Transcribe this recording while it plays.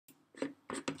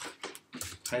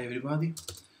Hi everybody,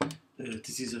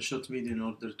 this is a short video in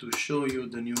order to show you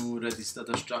the new Redis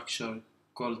data structure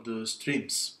called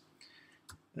streams.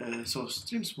 So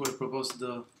streams were proposed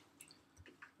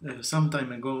some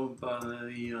time ago by a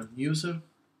user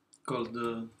called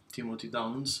Timothy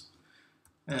Downs,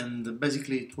 and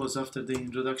basically it was after the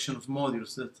introduction of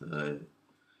modules that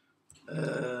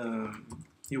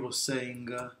he was saying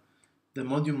the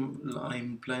module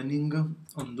I'm planning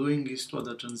on doing is to add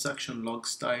a transaction log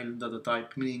style data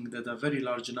type, meaning that a very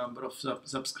large number of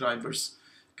subscribers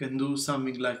can do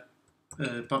something like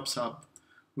PubSub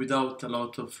without a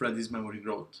lot of Redis memory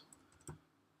growth.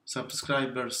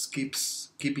 Subscribers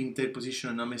keeping their position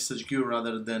in a message queue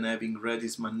rather than having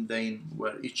Redis mundane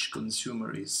where each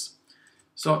consumer is.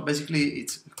 So basically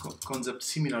it's a concept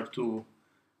similar to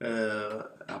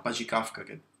Apache Kafka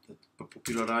that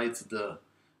popularized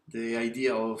the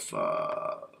idea of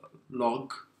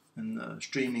log and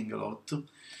streaming a lot,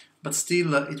 but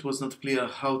still it was not clear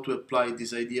how to apply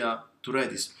this idea to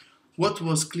Redis. What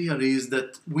was clear is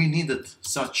that we needed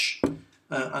such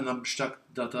an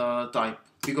abstract data type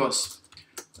because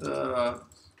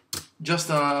just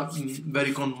a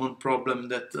very common problem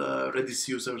that Redis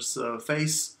users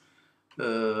face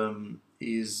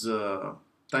is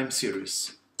time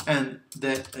series, and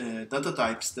the data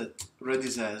types that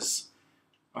Redis has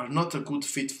are not a good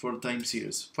fit for time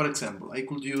series. For example, I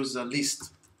could use a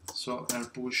list, so I'll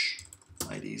push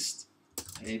my list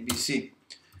ABC,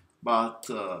 but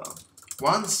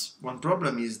one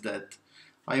problem is that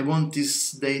I want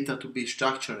this data to be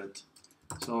structured.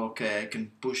 So okay, I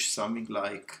can push something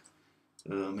like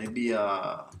maybe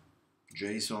a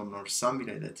JSON or something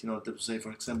like that in order to say,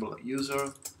 for example,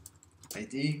 user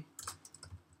ID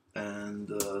and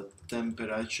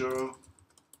temperature,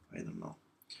 I don't know.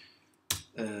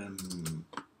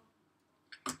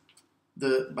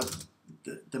 The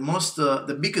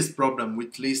biggest problem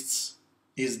with lists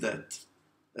is that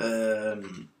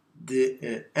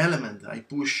the element I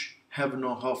push have no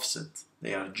offset.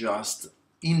 They are just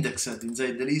indexed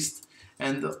inside the list,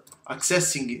 and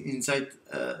accessing inside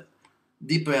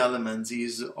deep elements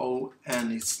is O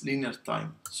and it's linear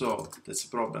time. So that's a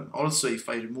problem. Also, if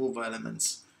I remove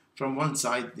elements from one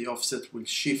side, the offset will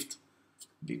shift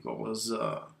because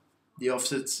the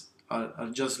offsets are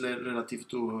just relative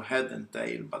to head and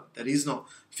tail, but there is no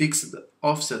fixed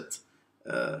offset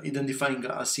identifying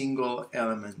a single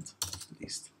element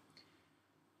list.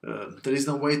 There is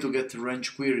no way to get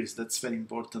range queries. That's very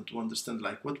important to understand,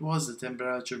 like what was the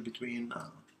temperature between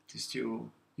these two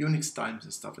Unix times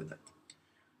and stuff like that.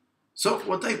 So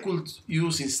what I could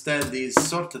use instead is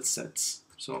sorted sets.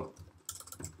 So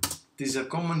this is a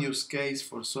common use case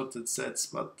for sorted sets,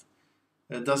 but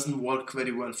doesn't work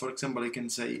very well. For example, I can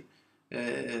say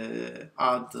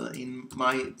add in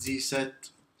my Z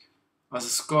set as a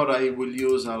score. I will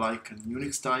use like a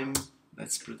Unix time.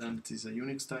 Let's pretend it is a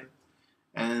Unix time,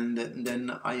 and then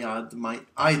I add my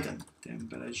item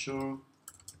temperature,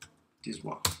 this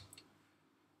one.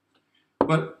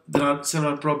 But there are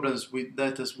several problems with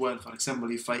that as well. For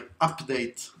example, if I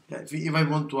update, if I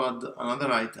want to add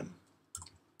another item,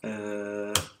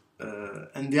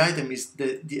 and the item is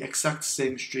the exact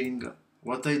same string,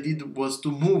 what I did was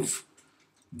to move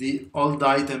the old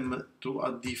item to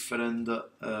a different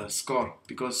score,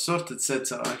 because sorted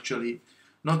sets are actually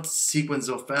not sequence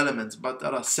of elements, but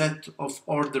are a set of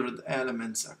ordered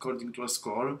elements according to a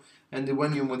score, and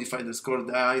when you modify the score,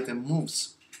 the item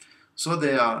moves. So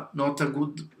they are not a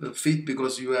good fit,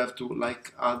 because you have to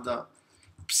like add a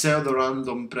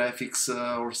pseudo-random prefix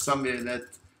or something like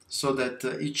that, so that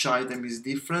each item is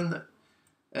different,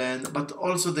 but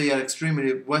also they are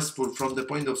extremely wasteful from the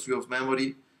point of view of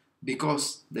memory,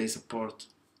 because they support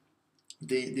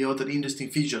the other interesting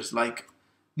features like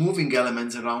moving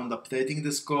elements around, updating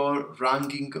the score,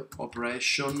 ranking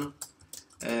operation,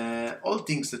 all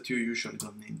things that you usually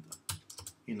don't need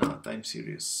in a time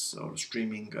series or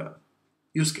streaming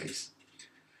use case.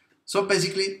 So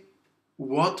basically,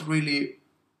 what really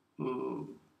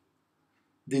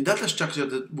the data structure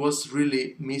that was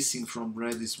really missing from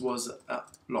Redis was a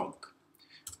log.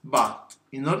 But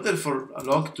in order for a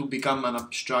log to become an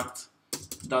abstract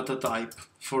data type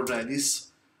for Redis,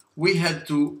 we had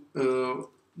to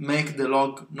make the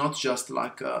log not just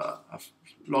like a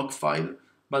log file,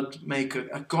 but make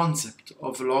a concept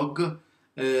of log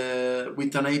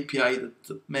with an API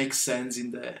that makes sense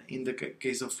in the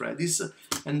case of Redis.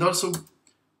 And also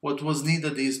what was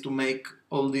needed is to make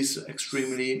all this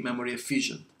extremely memory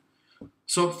efficient.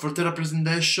 So for the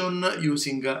representation,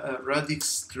 using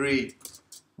Redis Xr8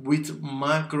 with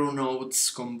macro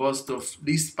nodes composed of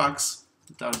list packs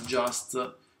that are just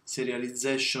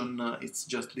serialization, it's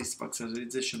just list pack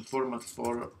serialization format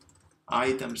for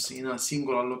items in a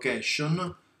single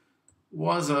allocation,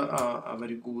 was a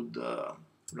very good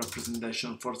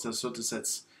representation for the data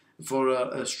sets for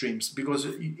streams, because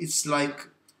it's like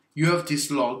you have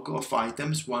this log of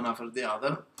items one after the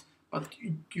other, but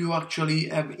you actually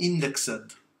have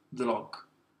indexed the log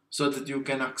so that you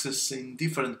can access in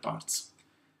different parts.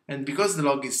 And because the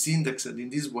log is indexed in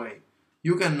this way,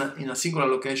 you can, in a single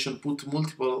allocation, put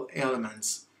multiple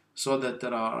elements so that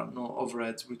there are no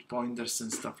overheads with pointers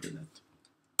and stuff like that.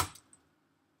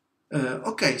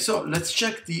 Okay, so let's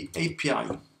check the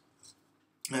API.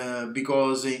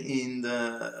 Because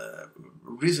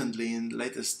recently, in the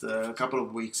latest couple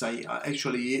of weeks, I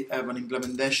actually have an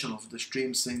implementation of the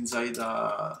streams inside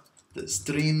the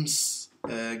streams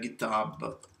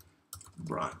GitHub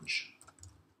branch.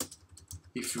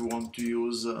 If you want to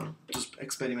use to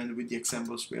experiment with the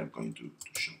examples we are going to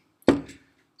show.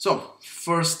 So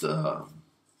first, the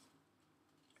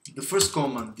first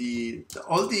command,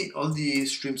 all the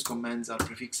streams commands are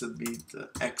prefixed with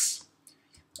x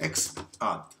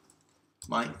add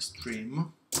my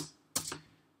stream.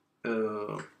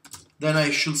 Then I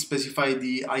should specify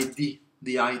the ID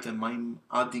the item I'm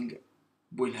adding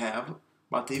will have,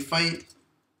 but if I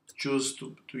choose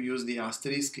to use the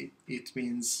asterisk, it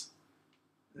means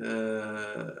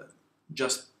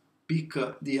just pick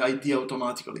the ID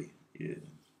automatically,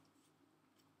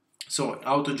 so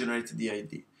auto-generate the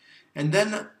ID. And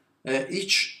then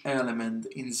each element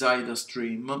inside a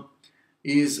stream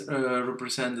is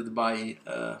represented by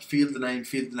field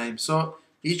name. So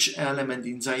each element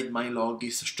inside my log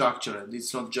is structured.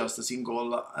 It's not just a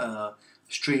single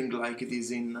string like it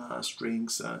is in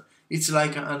strings. It's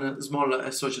like a small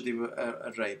associative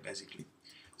array, basically.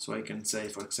 So I can say,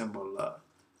 for example,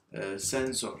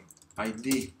 sensor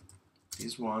ID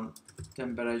is one,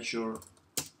 temperature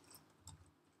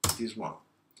is one.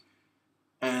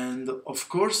 And of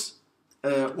course,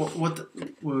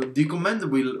 the command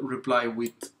will reply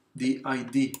with the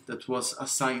ID that was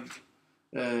assigned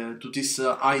to this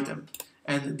item,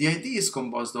 and the ID is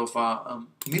composed of a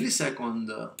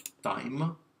millisecond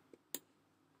time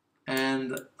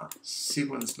and a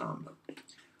sequence number.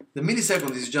 The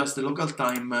millisecond is just the local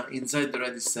time inside the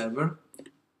Redis server,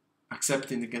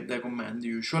 accepting the command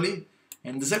usually,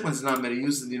 and the sequence number is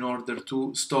used in order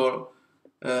to store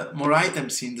more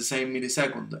items in the same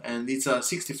millisecond, and it's a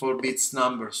 64 bits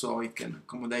number, so it can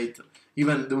accommodate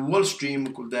even the whole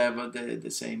stream could have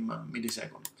the same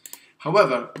millisecond.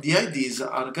 However, the IDs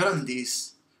are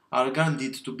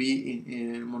guaranteed to be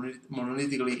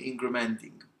monolithically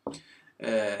incrementing.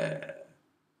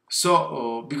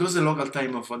 Because the local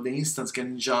time of the instance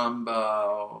can jump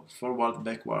forward,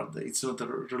 backward, it's not a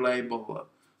reliable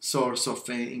source of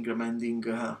incrementing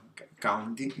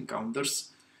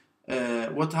counters.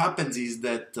 What happens is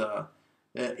that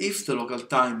if the local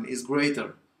time is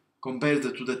greater compared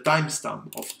to the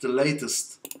timestamp of the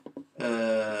latest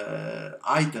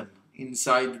item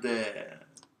inside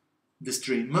the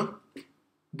stream,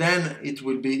 then it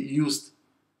will be used.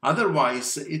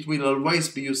 Otherwise, it will always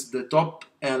be used the top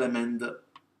element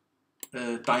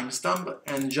timestamp,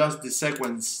 and just the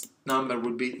sequence number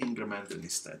will be incremented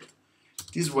instead.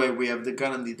 This way we have the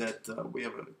guarantee that we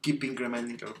have keep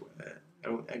incrementing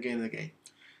again and again.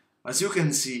 As you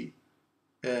can see,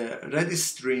 Redis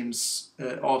streams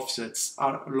offsets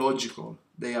are logical.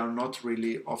 They are not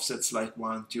really offsets like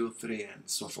 1, 2, 3, and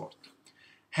so forth.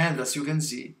 And as you can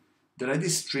see, the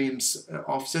Redis streams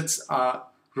offsets are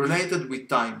related with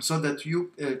time, so that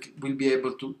you will be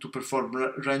able to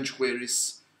perform range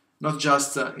queries, not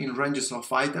just in ranges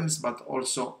of items, but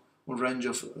also on range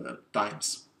of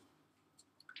times.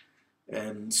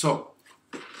 And so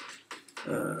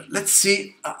let's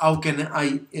see how can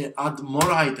I add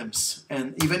more items,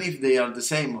 and even if they are the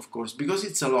same, of course, because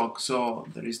it's a log, so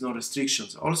there is no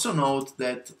restrictions. Also note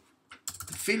that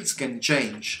the fields can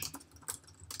change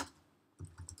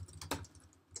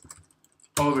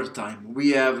over time.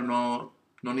 We have no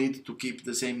need to keep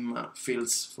the same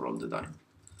fields for all the time,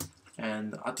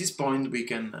 and at this point we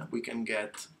can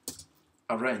get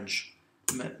a range.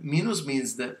 Minus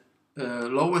means the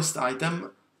lowest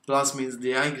item, plus means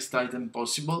the highest item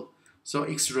possible. So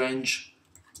x range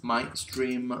my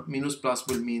stream, minus plus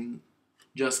will mean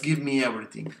just give me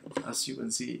everything. As you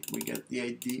can see, we get the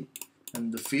ID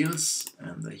and the fields,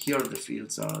 and here the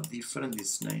fields are different,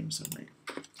 it's names and name,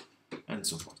 and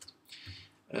so forth.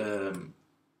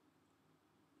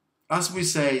 As we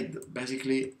said,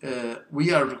 basically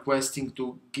we are requesting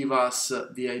to give us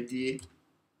the ID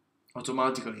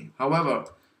automatically. However,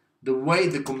 the way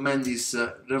the command is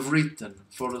rewritten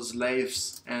for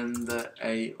slaves and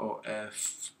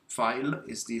file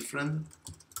is different.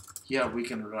 Here we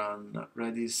can run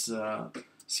Redis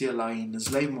CLI in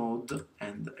slave mode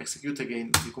and execute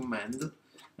again the command.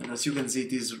 And as you can see,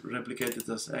 it is replicated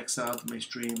as xadd,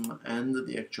 mystream, and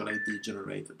the actual ID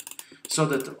generated. So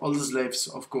that all the slaves,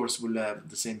 of course, will have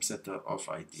the same set of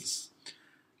IDs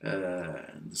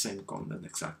and the same content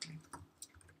exactly.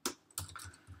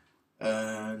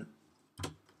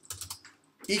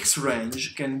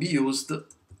 Xrange can be used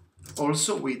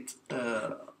also with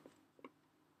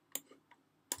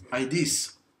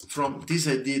IDs. From this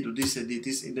ID to this ID,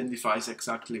 this identifies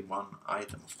exactly one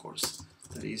item, of course.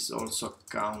 There is also a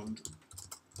count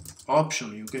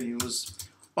option you can use,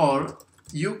 or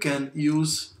you can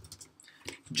use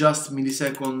just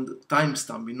millisecond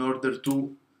timestamp in order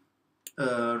to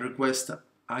request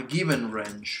a given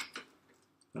range.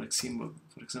 For example,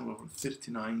 from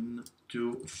 39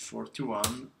 to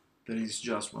 41, there is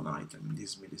just one item in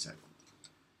this millisecond,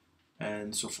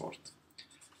 and so forth.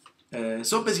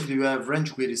 So basically you have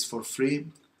range queries for free,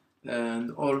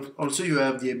 and also you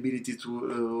have the ability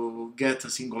to get a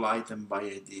single item by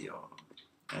ID,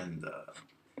 and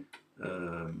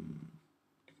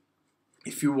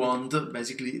if you want,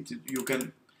 basically you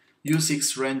can use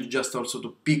Xrange just also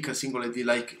to pick a single ID,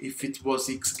 like if it was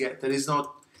Xget. There is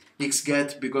not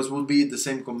Xget because it will be the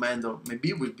same command, or maybe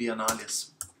it will be an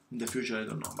alias in the future, I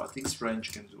don't know, but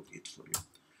Xrange can do it for you.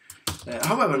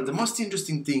 However, the most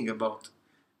interesting thing about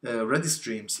Redis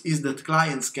streams is that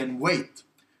clients can wait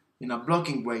in a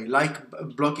blocking way, like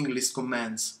blocking list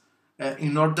commands,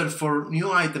 in order for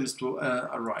new items to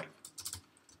arrive.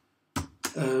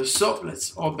 So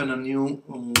let's open a new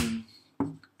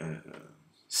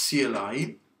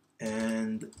CLI,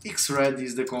 and xread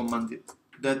is the command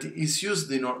that is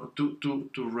used in order to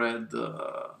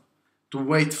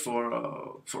wait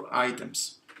for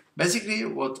items. Basically,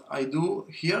 what I do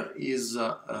here is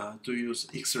to use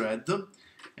xread,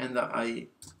 and I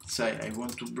say I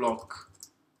want to block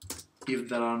if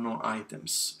there are no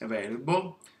items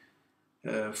available.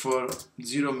 For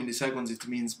 0 milliseconds it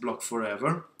means block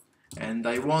forever, and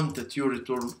I want that you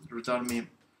return me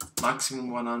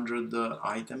maximum 100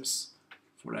 items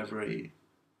for every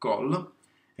call.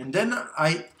 And then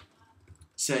I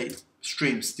say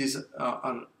streams. These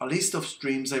are a list of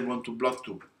streams I want to block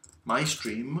to my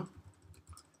stream,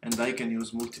 and I can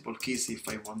use multiple keys if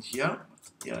I want here.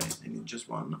 Here I need just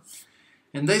one.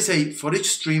 And I say for each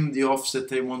stream the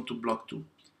offset I want to block to.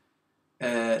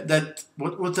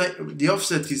 The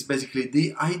offset is basically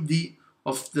the ID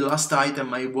of the last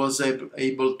item I was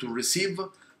able to receive,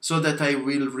 so that I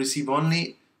will receive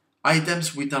only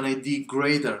items with an ID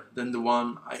greater than the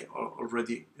one I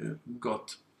already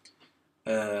got.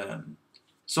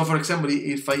 So for example,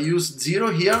 if I use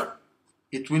 0 here,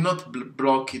 it will not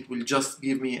block, it will just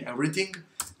give me everything.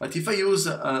 But if I use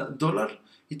 $,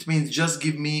 it means just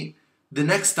give me the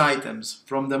next items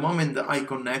from the moment that I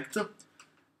connect.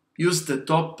 Use the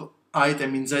top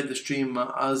item inside the stream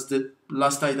as the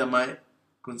last item I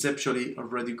conceptually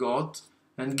already got,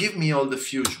 and give me all the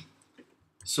fusion.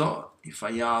 So if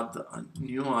I add a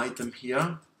new item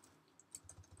here,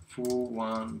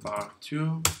 foo1 bar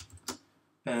 2,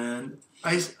 and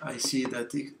I see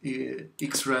that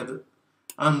xread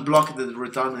unblocked the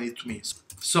return it to me.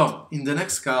 So in the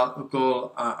next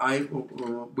call, I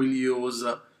will use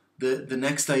the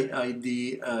next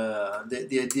ID,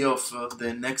 the idea of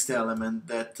the next element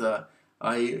that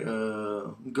I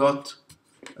got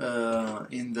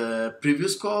in the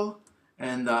previous call,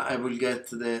 and I will get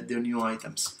the new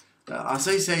items. As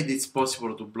I said, it's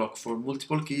possible to block for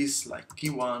multiple keys, like key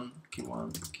 1, key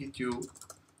 2,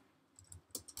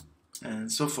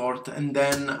 and so forth, and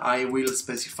then I will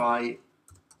specify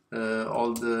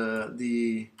all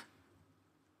the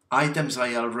items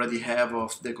I already have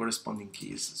of the corresponding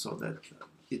keys, so that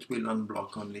it will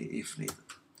unblock only if needed.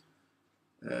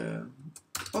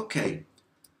 Okay.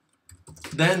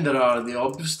 Then there are the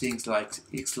obvious things like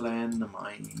xlen,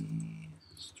 my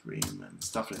stream, and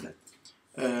stuff like that.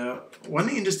 One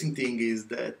interesting thing is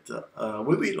that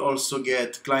we will also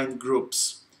get client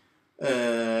groups.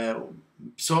 So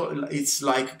it's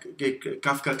like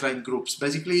Kafka client groups.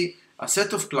 Basically, a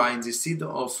set of clients, instead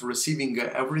of receiving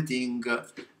everything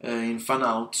in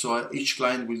fanout, so each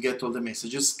client will get all the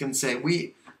messages, can say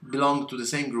we belong to the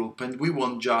same group, and we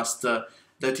want just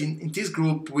that in this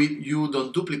group you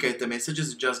don't duplicate the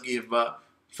messages, just give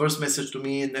first message to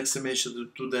me, next message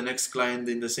to the next client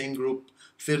in the same group,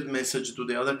 third message to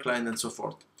the other client, and so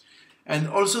forth. And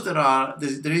also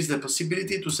there is the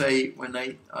possibility to say, when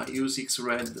I use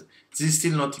xread, this is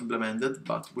still not implemented,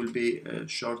 but will be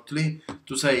shortly,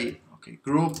 to say, okay,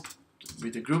 group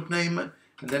with the group name,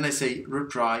 and then I say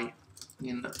retry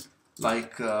in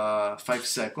like 5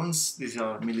 seconds. These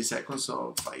are milliseconds,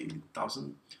 so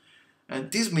 5,000.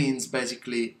 And this means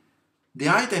basically the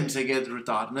items I get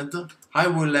returned, I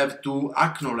will have to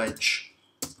acknowledge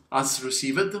as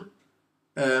received.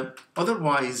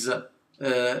 Otherwise,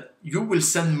 you will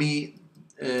send me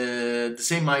the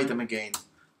same item again.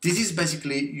 This is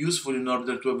basically useful in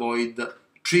order to avoid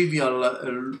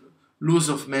trivial loss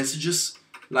of messages,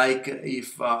 like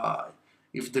if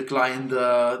the client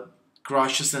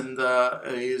crashes and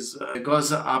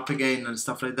goes up again and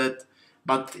stuff like that.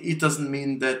 But it doesn't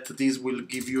mean that this will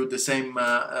give you the same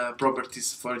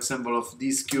properties, for example, of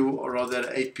this queue or other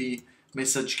AP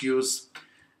message queues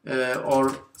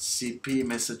or CP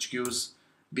message queues,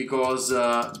 because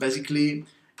basically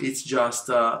it's just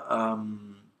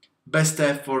best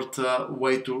effort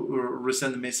way to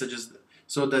resend messages,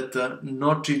 so that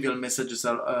no trivial messages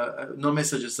are no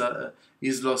messages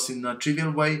is lost in a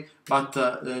trivial way, but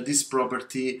this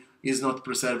property is not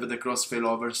preserved across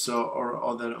failovers or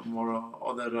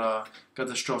other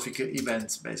catastrophic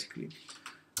events, basically.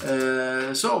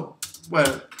 So,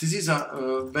 well, this is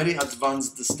a very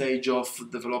advanced stage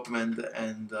of development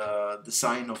and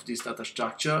design of this data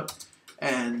structure,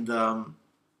 and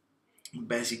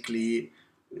basically,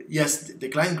 yes, the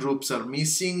client groups are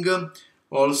missing.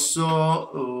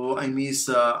 Also, I miss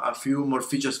a few more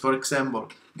features. For example,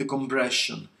 the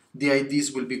compression. The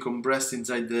IDs will be compressed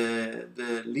inside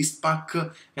the list pack,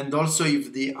 and also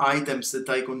if the items that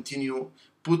I continue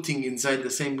putting inside the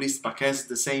same list pack has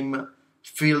the same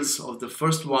fields of the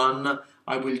first one,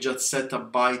 I will just set a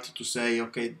byte to say,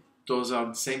 okay, those are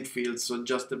the same fields, so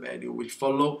just the value will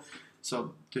follow.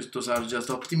 So those are just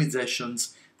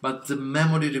optimizations, but the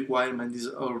memory requirement is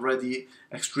already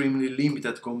extremely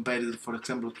limited compared, for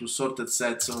example, to sorted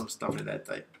sets or stuff like that.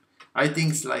 I think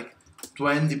it's like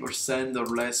 20% or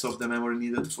less of the memory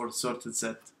needed for sorted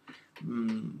set.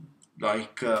 I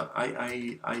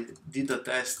did a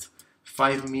test,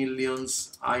 5 million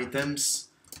items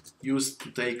used to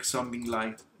take something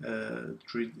like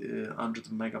 300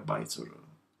 megabytes or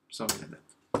something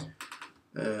like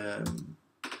that.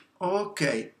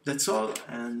 Okay, that's all,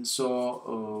 and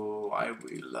so I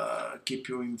will keep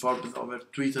you informed over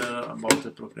Twitter about the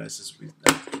progresses with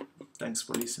that. Thanks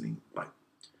for listening. Bye.